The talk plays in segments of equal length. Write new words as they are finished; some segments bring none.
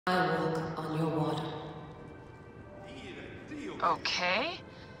I walk on your water. Okay.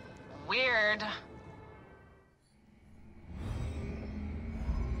 Weird.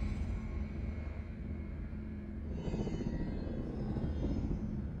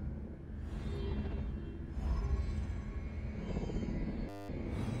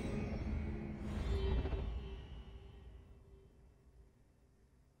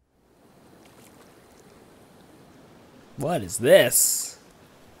 What is this?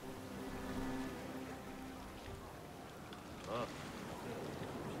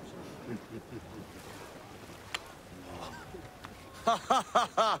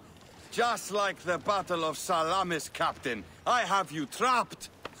 Just like the Battle of Salamis, Captain. I have you trapped.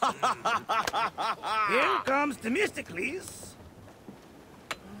 Here comes Themistocles.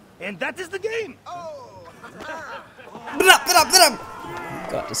 And that is the game.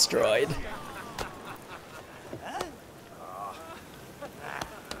 Got destroyed.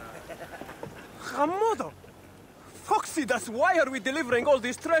 Hamodo! Foxy, that's why are we delivering all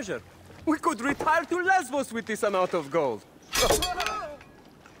this treasure? We could retire to Lesbos with this amount of gold.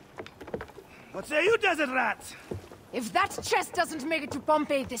 What say you, desert rat? If that chest doesn't make it to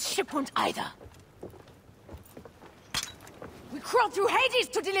Pompey, this ship won't either. We crawl through Hades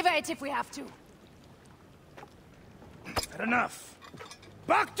to deliver it if we have to. Fair enough.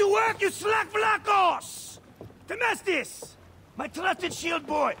 Back to work, you slack vlakos! Temestis! My trusted shield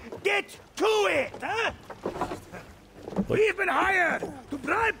boy, get to it, huh? We've been hired to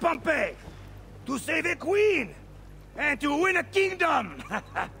bribe Pompey, to save a queen, and to win a kingdom.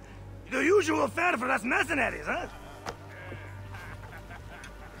 The usual fare for us mercenaries, huh?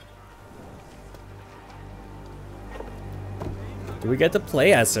 Do we get to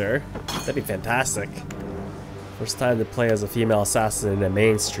play as her? That'd be fantastic. First time to play as a female assassin in a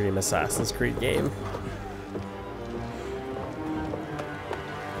mainstream Assassin's Creed game.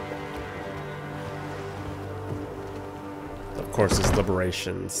 Of course, there's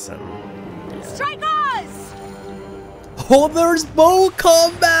liberations and... yeah. Strikers! Oh, there's bow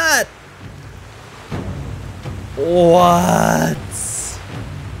combat! What?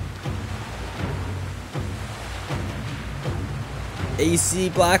 AC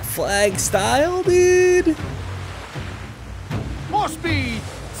Black Flag style, dude? More speed!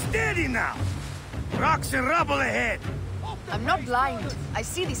 Steady now! Rocks and rubble ahead! I'm not blind. I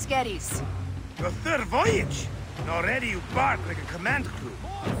see the scaries. Your third voyage! And already you bark like a command crew.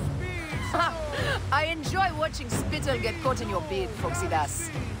 I enjoy watching spittle get caught in your beard, Foxy Das.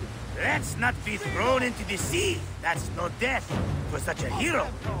 Let's not be thrown into the sea. That's no death for such a hero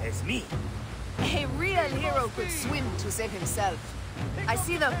as me. A real hero could swim to save himself. I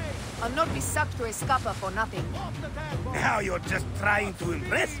see them. I'll not be sucked to a scupper for nothing. Now you're just trying to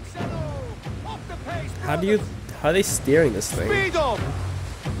impress me. How are they steering this thing? Speed up!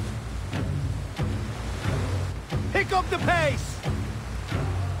 Pick up the pace!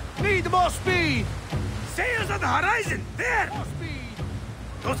 Need more speed! Sails on the horizon! There! More speed!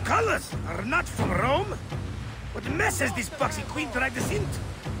 Those colors are not from Rome. What mess has this boxy queen dragged us into?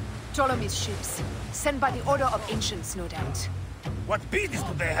 Ptolemy's ships. Sent by the Order of Ancients, no doubt. What business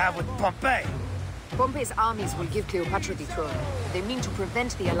do they have with Pompey? Pompey's armies will give Cleopatra the throne. They mean to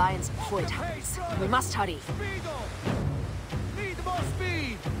prevent the alliance before it happens. We must hurry. Speed up! Need more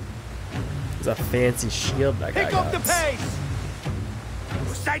speed! There's a fancy shield that guy Pick up the got. pace!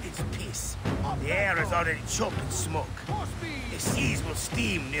 Poseidon's peace. The air is already choked with smoke. More speed! The seas will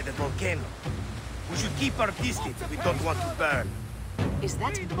steam near the volcano. We should keep our distance if we don't want to burn. Is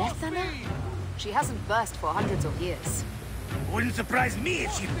that Methana? She hasn't burst for hundreds of years. Wouldn't surprise me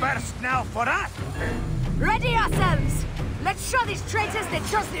if she burst now for us. Ready ourselves! Let's show these traitors they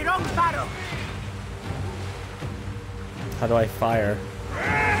chose the wrong battle! How do I fire?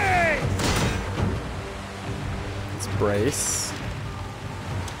 Hey! Let's brace.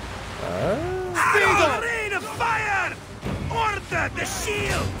 Arrow, rain of fire! Order the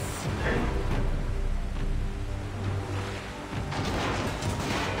shields!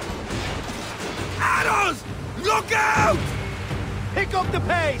 Arrows! Look out! Pick up the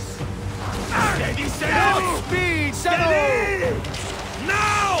pace! Steady, steady! More speed, Steady!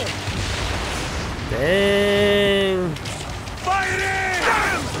 Now! Dang! Firing!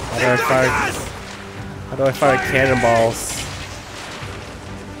 How do I fire cannonballs?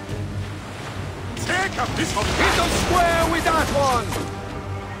 Take up this one! Hit them square with that one!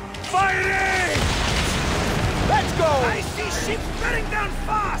 Firing! Let's go! I see ships bearing down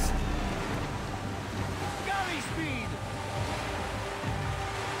fast! Galley speed!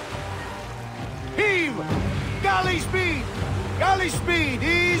 Heave! Galley speed! Galley speed!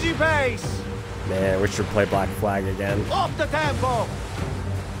 Easy pace! Man, we should play Black Flag again. Off the tempo!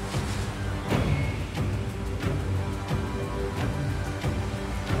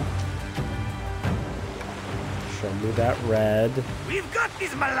 Need that red. We've got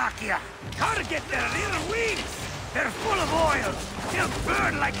these Malakia. Target their rear wings. They're full of oil. They'll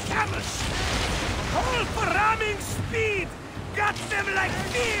burn like camels. Call for ramming speed. Got them like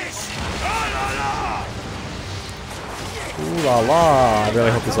fish. Oh la la! Ooh la la. I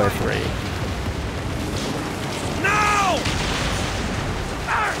really hope he's like 3. No!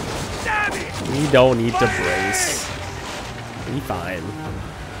 Ah, damn it! We don't need to brace. Be fine.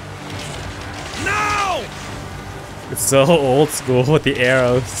 No! It's so old school with the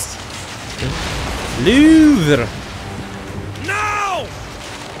arrows. Louvre! No!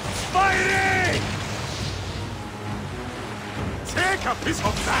 Fighting! Take a piece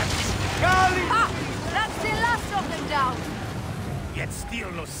of that! Golly! Ah! That's the last of them down! Yet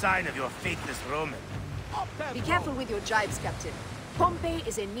still no sign of your faithless Roman. Be careful with your jibes, Captain. Pompey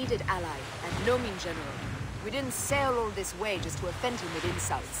is a needed ally, and no mean general. We didn't sail all this way just to offend him with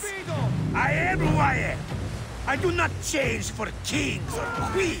insults. I am who I am. I do not change for kings or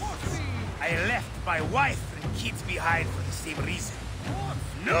queens. I left my wife and kids behind for the same reason.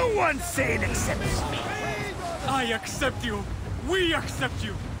 No one sane accepts me. I accept you. We accept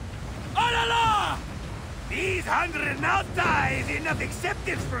you. Ah la la! These 100 Nauta is enough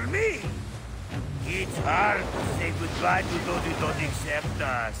acceptance for me. It's hard to say goodbye to those who don't accept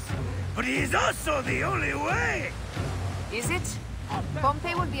us. But it is also the only way. Is it?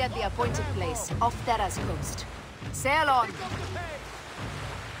 Pompey will be at the appointed place, off Terra's coast. Sail on.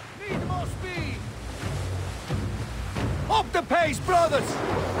 Need more speed. Up the pace, brothers.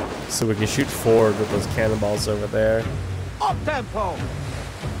 So we can shoot forward with those cannonballs over there. Up tempo.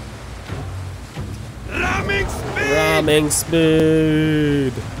 Ramming speed! Ramming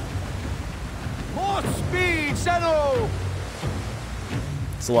speed! More speed, Zeno.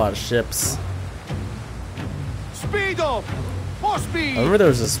 It's a lot of ships. Speed up. More speed. I remember there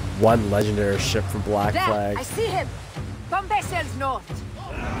was this one legendary ship from Black There, Flag. I see him. Pompey sails north.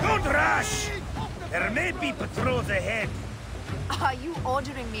 Don't rush! There may be patrols ahead. Are you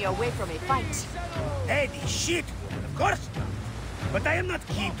ordering me away from a fight? Eddie, shit! Of course not. But I am not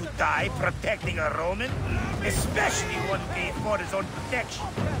keen to die protecting a Roman, especially one made for his own protection.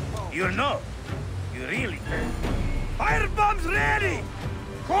 You know, you really do. Firebombs ready!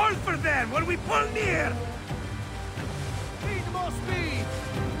 Call for them when we pull near! Need more speed.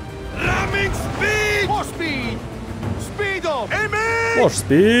 Ramming speed! More speed. Speed up. Amen! More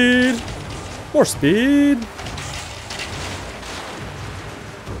speed! More speed!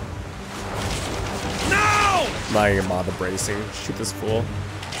 Now! Not even bother bracing. Shoot this fool.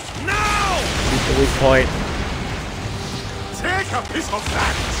 Now! Shoot the weak point. Take a piece of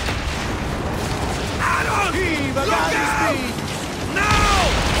that! Adolf! Heave a Look galley out! speed. Now!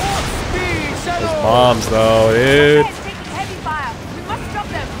 More speed, Zeno. Bombs though, dude. Pompey is taking heavy fire. We must stop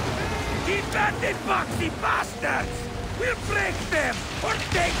them. Keep at the boxy bastards! We'll break them, or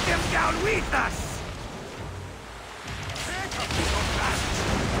take them down with us! Take a piece of that!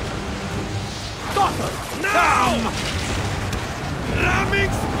 Now!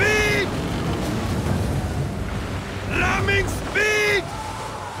 Ramming speed! Ramming speed!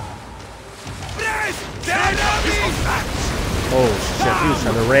 Press! Take a piece of that! Oh shit, he was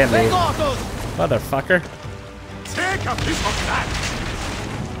trying to ram me. Take autos. Motherfucker. Take a piece of that!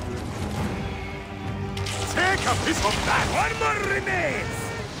 Take a piece of that! One more remains!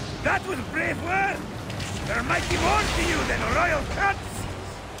 That was brave work! There might be more to you than royal cuts!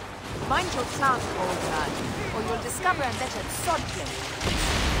 Mind your tongue, old man, or you'll discover a better sod play.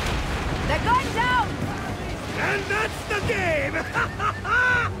 They're going down! And that's the game!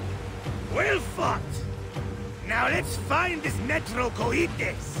 Well fought! Now let's find this Metro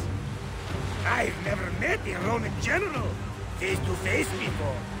Coites. I've never met a Roman general face to face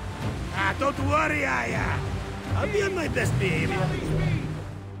before. Don't worry, I'll be on my best behavior.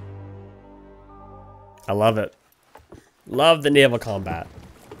 I love it. Love the naval combat.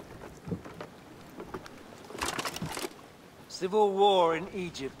 Civil war in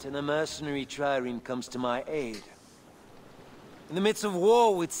Egypt, and a mercenary trireme comes to my aid. In the midst of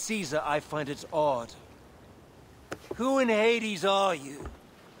war with Caesar, I find it odd. Who in Hades are you?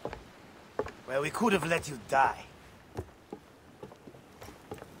 Well, we could have let you die.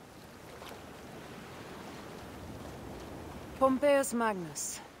 Pompeius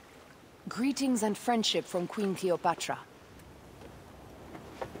Magnus. Greetings and friendship from Queen Cleopatra.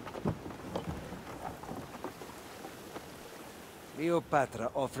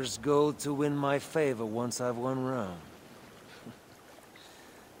 Cleopatra offers gold to win my favor once I've won Rome.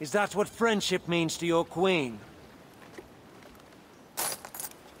 Is that what friendship means to your queen?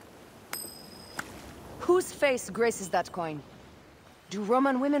 Whose face graces that coin? Do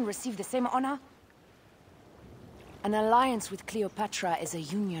Roman women receive the same honor? An alliance with Cleopatra is a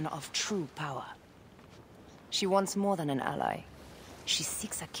union of true power. She wants more than an ally. She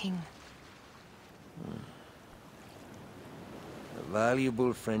seeks a king. A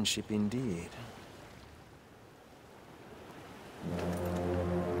valuable friendship indeed.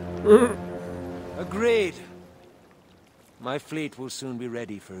 Agreed. My fleet will soon be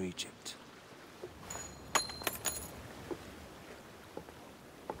ready for Egypt.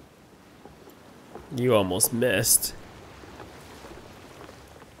 You almost missed.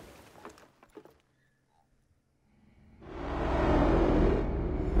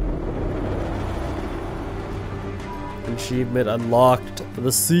 Achievement unlocked for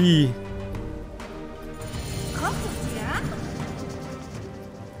the sea.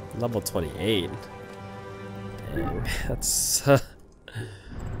 Level 28. Dang, that's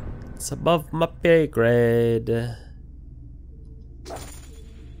it's above my pay grade.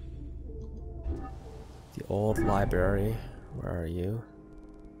 The old library. Where are you?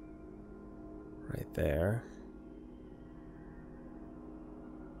 Right there.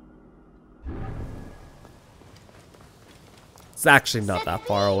 It's actually not that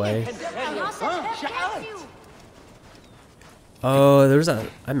far away. Oh, there's a...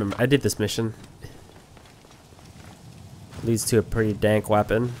 I remember, I did this mission. Leads to a pretty dank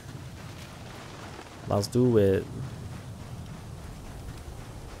weapon. Let's do it.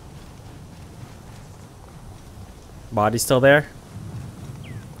 Body still there?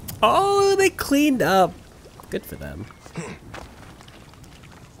 Oh, they cleaned up. Good for them.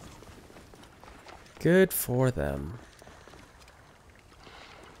 Good for them.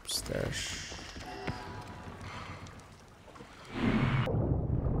 Stash.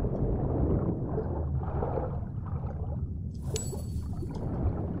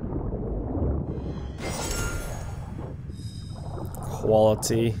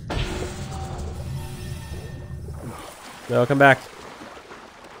 Quality. No, come back.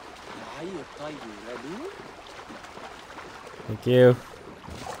 Thank you.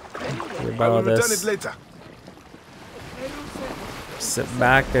 I will return it later. Sit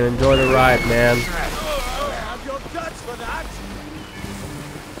back and enjoy the ride, man. Have your guts for that.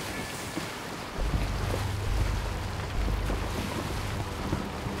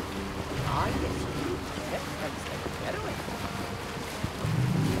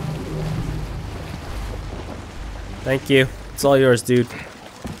 Thank you. It's all yours, dude.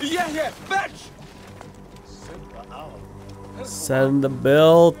 Yeah, fetch. Send the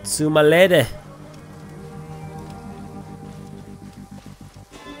bill to my lady.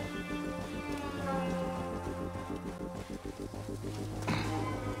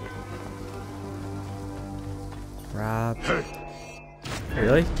 Crap.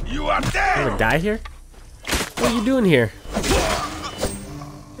 Really? You are dead. There's a guy here? What are you doing here?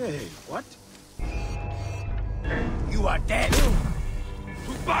 Hey, what? You are dead.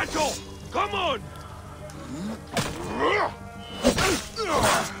 To battle! Come on!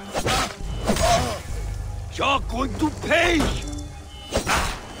 You're going to pay!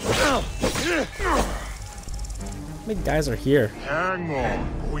 How many guys are here? Hang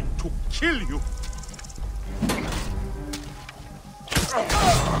on, going to kill you.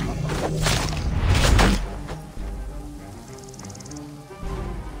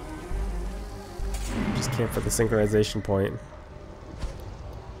 Just can't for the synchronization point.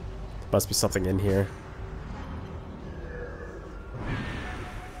 Must be something in here.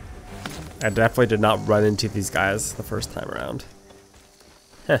 I definitely did not run into these guys the first time around.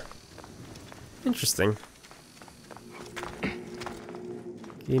 Heh. Interesting.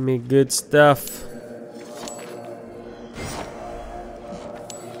 Give me good stuff.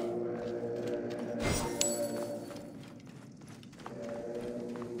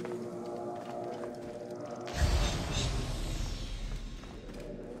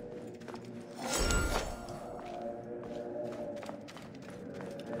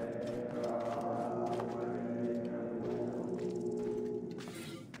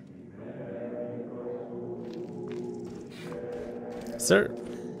 Sir,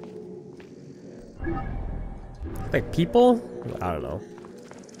 like people? I don't know.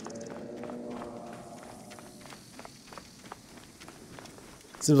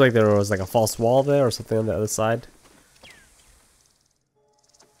 Seems like there was like a false wall there or something on the other side.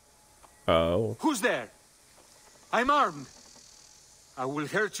 Oh. Who's there? I'm armed. I will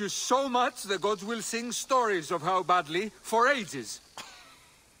hurt you so much the gods will sing stories of how badly for ages.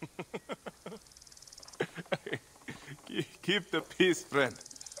 Keep the peace, friend.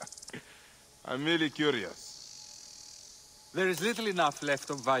 I'm merely curious. There is little enough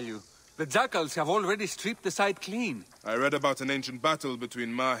left of value. The jackals have already stripped the site clean. I read about an ancient battle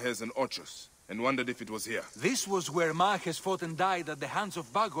between Mahes and Ochus. and wondered if it was here. This was where Mahes fought and died at the hands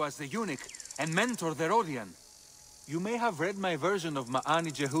of Bago as the eunuch, and mentor the Rodian. You may have read my version of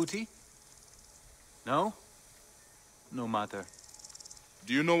Ma'ani Jehuti? No? No matter.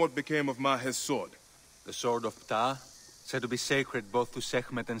 Do you know what became of Mahes' sword? The sword of Ptah, said to be sacred both to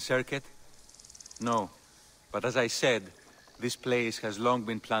Sekhmet and Serket? No. But as I said, this place has long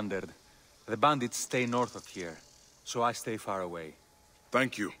been plundered. The bandits stay north of here, so I stay far away.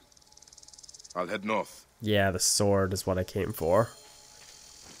 Thank you. I'll head north. Yeah, the sword is what I came for.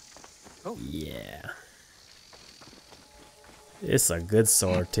 Oh. Yeah. It's a good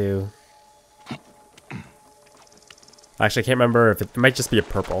sword, too. Actually, I can't remember if it might just be a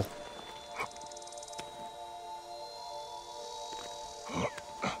purple.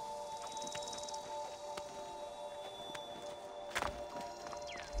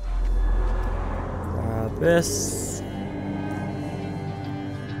 Grab this.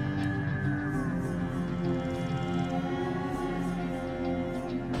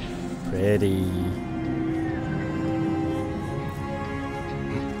 Pretty.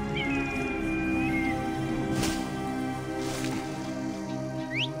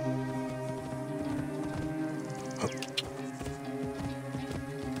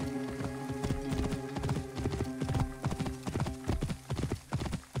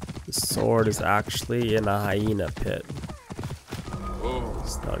 The sword is actually in a hyena pit.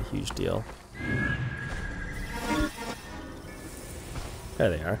 It's not a huge deal. There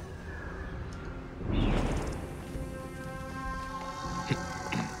they are.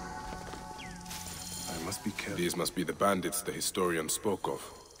 These must be the bandits the historian spoke of.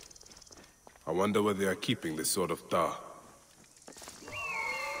 I wonder where they are keeping the sword of Ptah.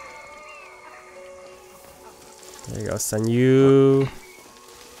 There you go, send you.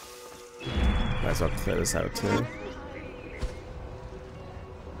 Might as well clear this out too.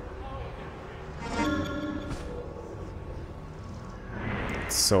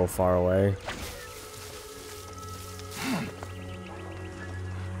 It's so far away.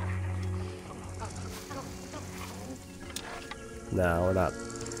 No, we're not.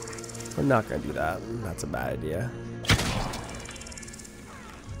 We're not gonna do that. That's a bad idea.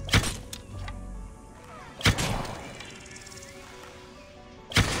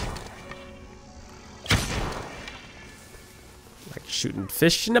 Like shooting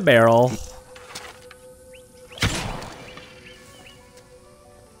fish in a barrel.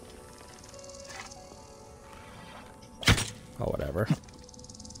 Oh, whatever.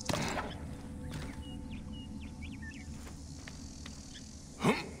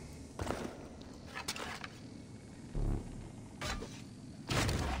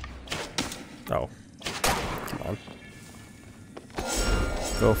 Oh, come on.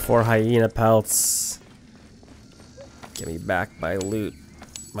 Go for hyena pelts. Get me back my loot.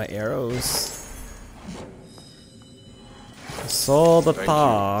 My arrows. Soul the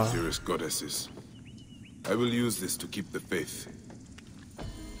paw. Thank you, dearest goddesses. I will use this to keep the faith.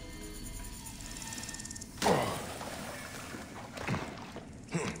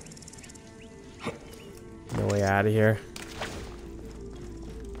 No way out of here.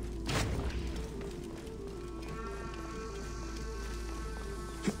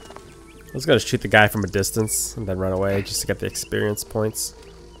 I was gonna shoot the guy from a distance and then run away just to get the experience points.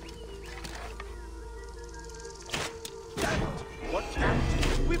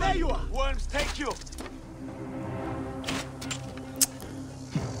 There you are. Worms, take you.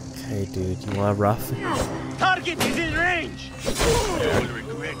 Okay, dude, you want rough? Target is in range.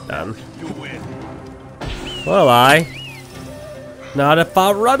 Done. Will I? Not if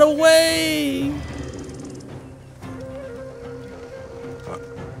I run away!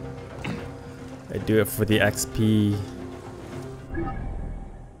 I do it for the XP.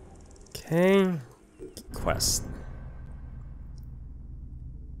 Okay. Quest.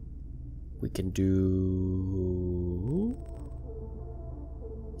 We can do...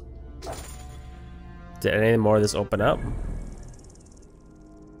 Did any more of this open up?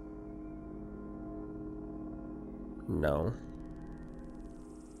 No.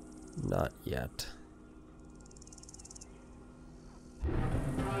 Not yet.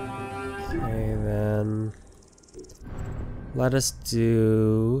 Okay, then. Let us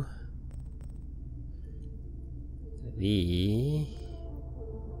do the...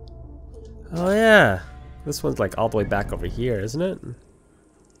 Oh yeah! This one's like all the way back over here, isn't it?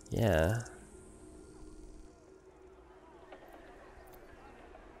 Yeah.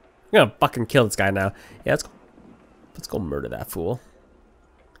 I'm gonna fucking kill this guy now. Yeah, let's go murder that fool.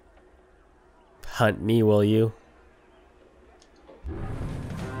 Hunt me, will you?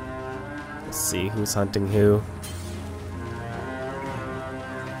 Let's see who's hunting who.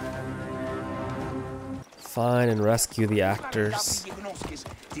 Find and rescue the actors.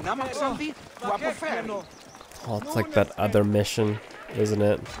 Oh, it's like that other mission, isn't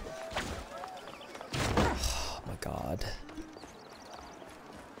it? Oh my god.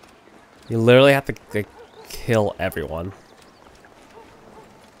 You literally have to like, kill everyone.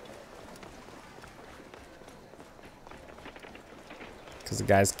 Because the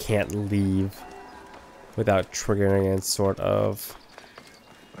guys can't leave without triggering any sort of...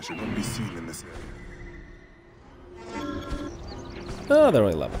 I should not be seen in this area. Oh, they're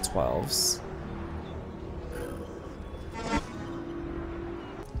only level 12s.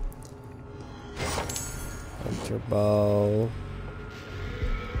 Hunter bow.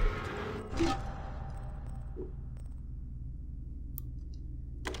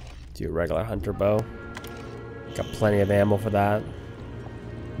 Do a regular hunter bow. Got plenty of ammo for that.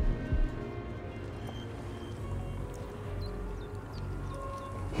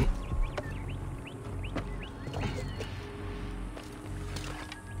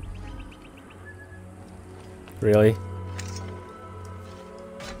 Really?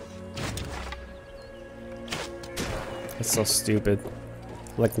 That's so stupid.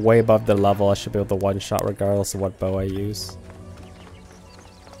 Like way above the level, I should be able to one-shot regardless of what bow I use.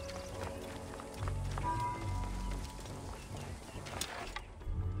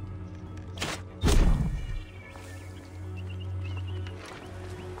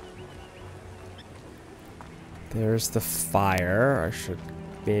 There's the fire. I should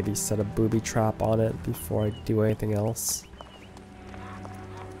maybe set a booby trap on it before I do anything else.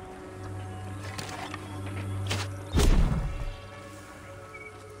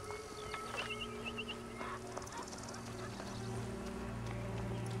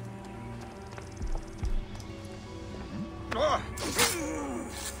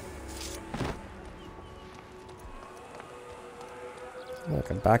 Look,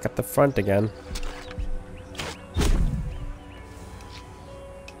 I'm back at the front again.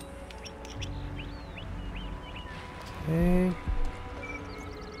 Okay.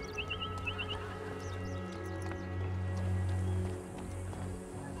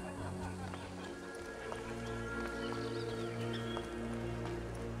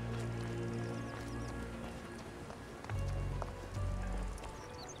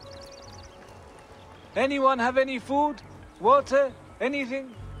 Anyone have any food? Water?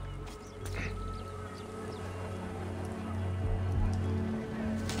 Anything?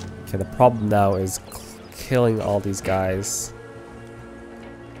 Okay, the problem now is killing all these guys.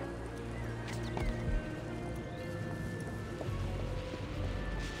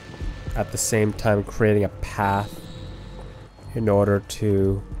 At the same time creating a path in order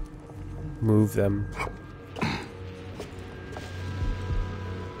to move them.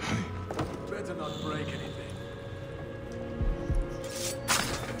 Better not break anything.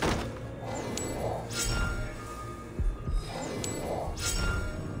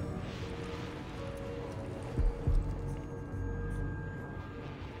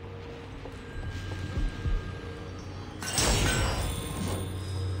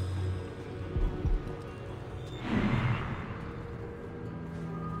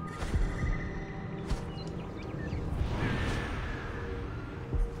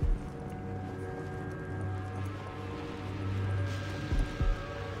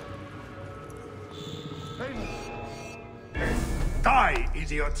 Die,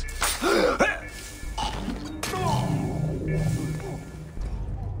 idiot!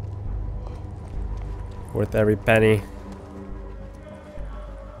 Worth every penny.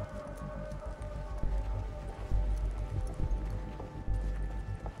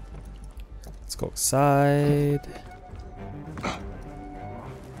 Let's go outside.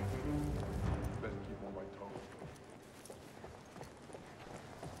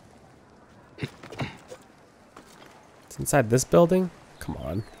 It's inside this building? Come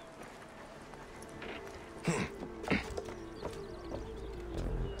on.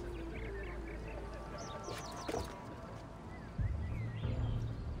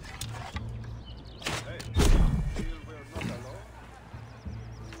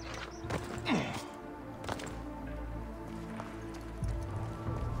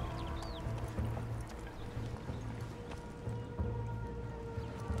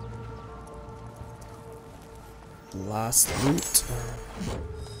 Last loot.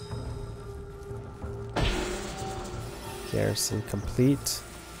 Garrison complete.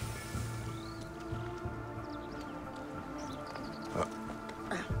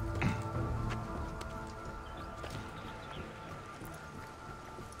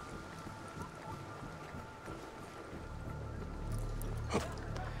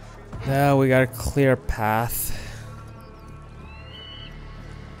 Now we got a clear path.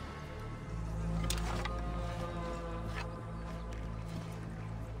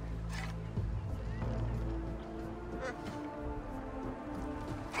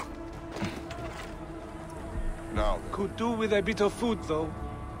 now. Could do with a bit of food, though.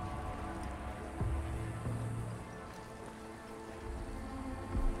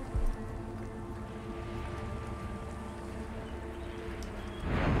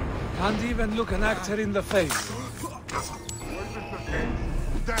 Can't even look an actor in the face.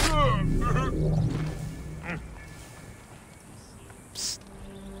 Psst.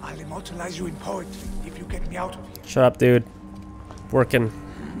 I'll immortalize you in poetry if you get me out of here. Shut up, dude. Working.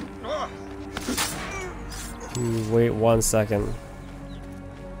 Wait 1 second.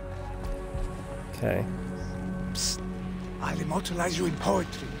 Okay. Psst. I'll immortalize you in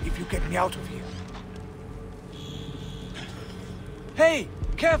poetry if you get me out of here. Hey!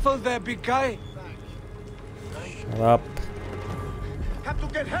 Careful there, big guy! Shut up. Have to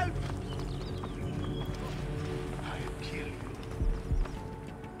get help!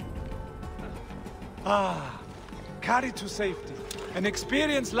 Ah, carried to safety. An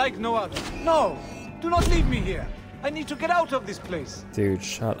experience like no other. No! Do not leave me here! I need to get out of this place! Dude,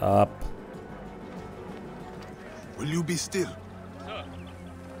 shut up. Will you be still?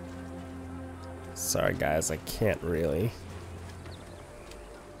 Sorry, guys, I can't really.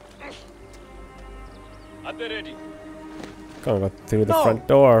 Gonna go through the front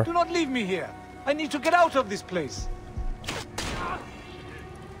door. Do not leave me here! I need to get out of this place!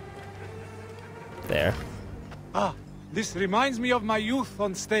 There. Ah, this reminds me of my youth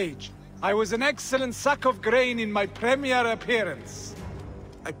on stage. I was an excellent sack of grain in my premiere appearance.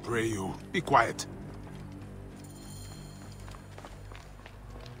 I pray you, be quiet.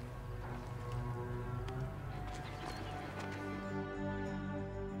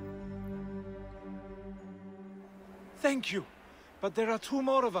 Thank you. But there are 2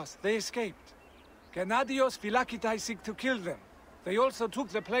 more of us. They escaped. Gennadios Philakitai seek to kill them. They also took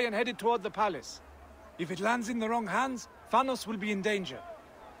the play and headed toward the palace. If it lands in the wrong hands, Phanos will be in danger.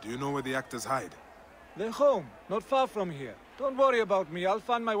 Do you know where the actors hide? They're home, not far from here. Don't worry about me. I'll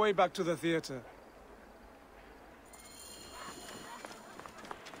find my way back to the theater.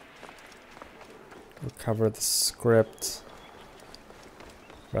 Recover the script.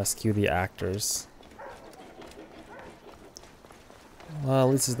 Rescue the actors. Well,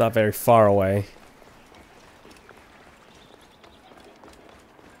 at least it's not very far away.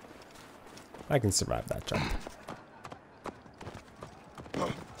 I can survive that jump.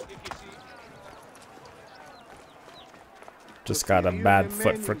 Just got a bad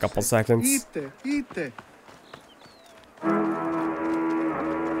foot for a couple seconds.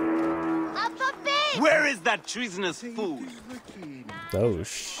 Where is that treasonous fool? Oh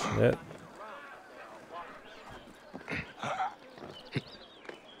shit.